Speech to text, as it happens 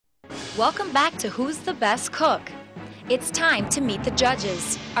Welcome back to Who's the Best Cook? It's time to meet the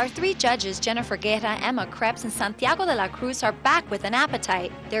judges. Our three judges, Jennifer Guerra, Emma Krebs, and Santiago de la Cruz, are back with an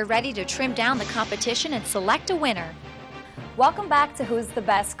appetite. They're ready to trim down the competition and select a winner. Welcome back to Who's the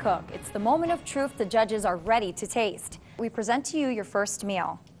Best Cook? It's the moment of truth the judges are ready to taste. We present to you your first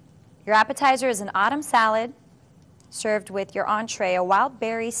meal. Your appetizer is an autumn salad, served with your entree, a wild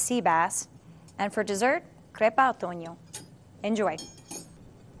berry sea bass, and for dessert, crepa otoño. Enjoy.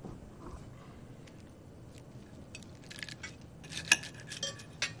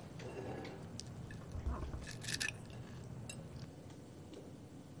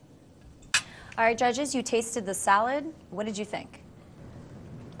 All right, judges, you tasted the salad. What did you think?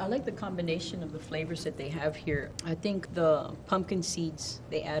 I like the combination of the flavors that they have here. I think the pumpkin seeds,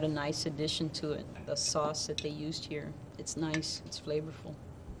 they add a nice addition to it. The sauce that they used here, it's nice, it's flavorful.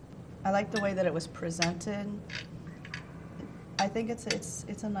 I like the way that it was presented. I think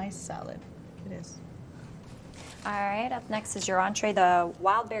it's a nice salad. It is. All right, up next is your entree, the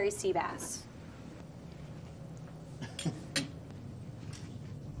wild berry sea bass.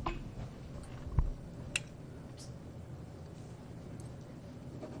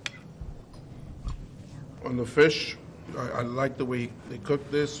 On the fish, I like the way they cooked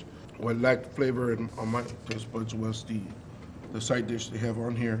this. What lacked flavor on my taste buds was the side dish they have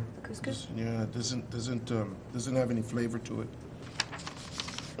on here. Couscous? Yeah, it doesn't have any flavor to it.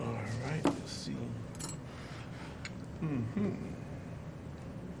 All right, let's see.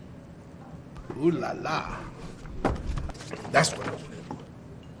 Ooh la la. That's what I was looking for.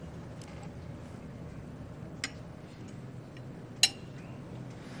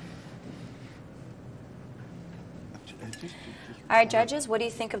 All right, judges, what do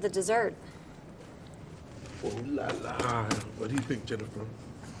you think of the dessert? Ooh la la. What do you think, Jennifer?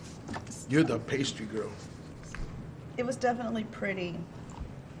 You're the pastry girl. It was definitely pretty.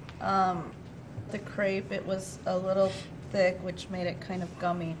 The crepe, it was a little thick, which made it kind of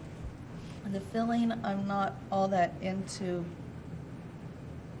gummy. The filling, I'm not all that into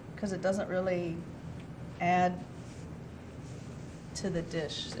because it doesn't really add to the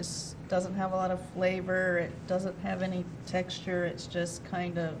dish. This doesn't have a lot of flavor. It doesn't have any texture. It's just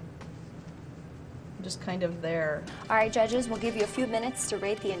kind of there. All right, judges, we'll give you a few minutes to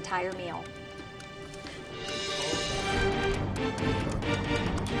rate the entire meal.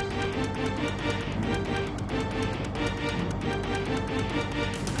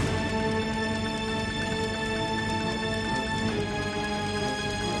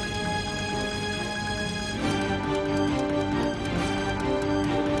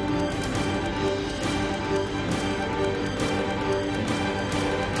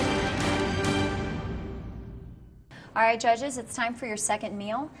 All right, judges, it's time for your second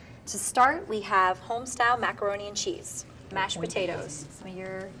meal. To start, we have home-style macaroni and cheese, mashed potatoes. So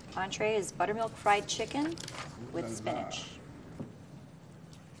your entree is buttermilk fried chicken with spinach.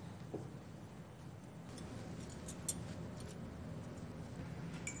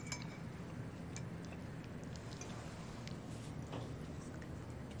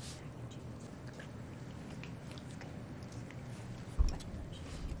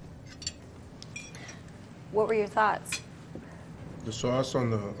 What were your thoughts? The sauce on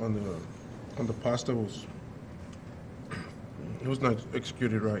the pasta was not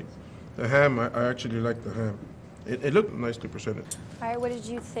executed right. The ham, I actually liked the ham. It looked nicely presented. All right, what did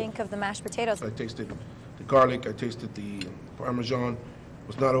you think of the mashed potatoes? I tasted the garlic. I tasted the Parmesan. It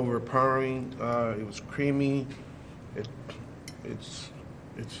was not overpowering. It was creamy.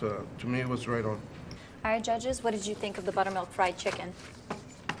 To me, it was right on. All right, judges, what did you think of the buttermilk fried chicken?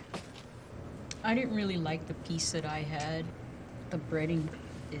 I didn't really like the piece that I had. The breading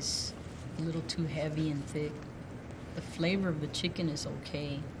is a little too heavy and thick. The flavor of the chicken is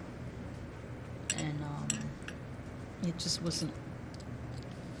okay. And it just wasn't,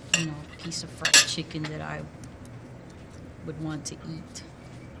 a piece of fried chicken that I would want to eat.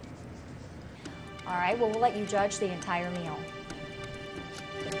 All right, well, we'll let you judge the entire meal.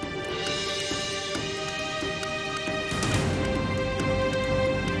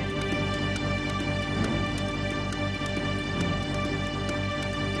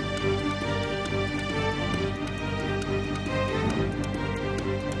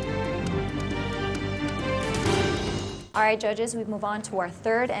 All right, judges, we move on to our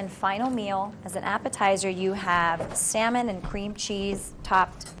third and final meal. As an appetizer, you have salmon and cream cheese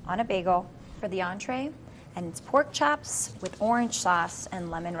topped on a bagel for the entree, and it's pork chops with orange sauce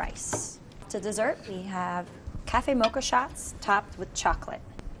and lemon rice. To dessert, we have cafe mocha shots topped with chocolate.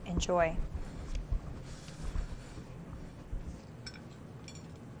 Enjoy.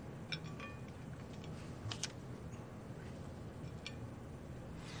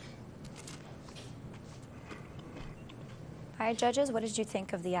 All right, judges, what did you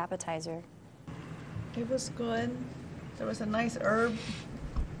think of the appetizer? It was good. There was a nice herb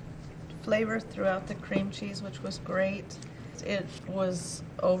flavor throughout the cream cheese, which was great. It was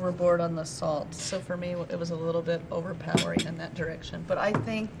overboard on the salt, so for me it was a little bit overpowering in that direction. But I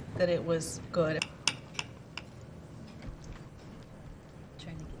think that it was good.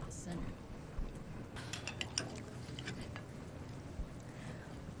 Trying to get the center.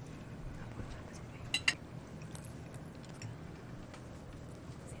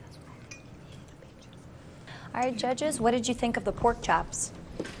 All right, judges, what did you think of the pork chops?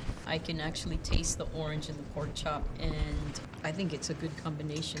 I can actually taste the orange in the pork chop, and I think it's a good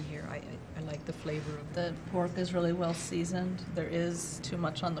combination here. I like the flavor of The pork is really well seasoned. There is too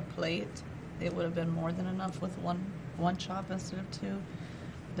much on the plate. It would have been more than enough with one chop instead of two.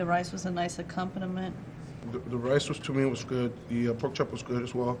 The rice was a nice accompaniment. The rice was, to me, was good. The pork chop was good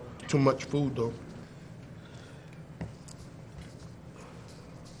as well. Too much food, though.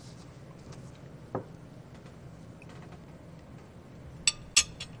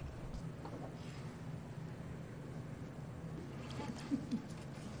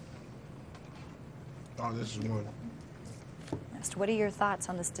 Oh, this is one. Next, what are your thoughts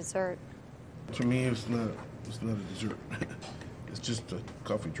on this dessert? To me, it's not a dessert. It's just a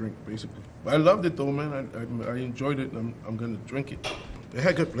coffee drink, basically. But I loved it, though, man. I enjoyed it, and I'm going to drink it. It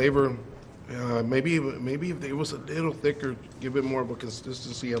had good flavor. Maybe if it was a little thicker, give it more of a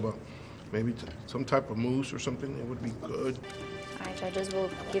consistency of maybe some type of mousse or something, it would be good. All right, judges, we'll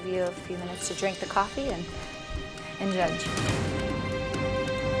give you a few minutes to drink the coffee and judge.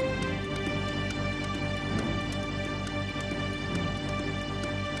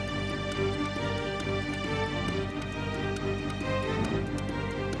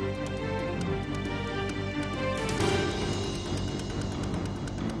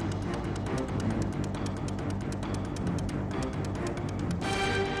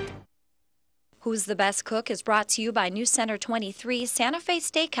 Who's the Best Cook is brought to you by New Center 23, Santa Fe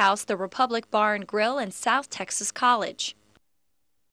Steakhouse, the Republic Bar and Grill, and South Texas College.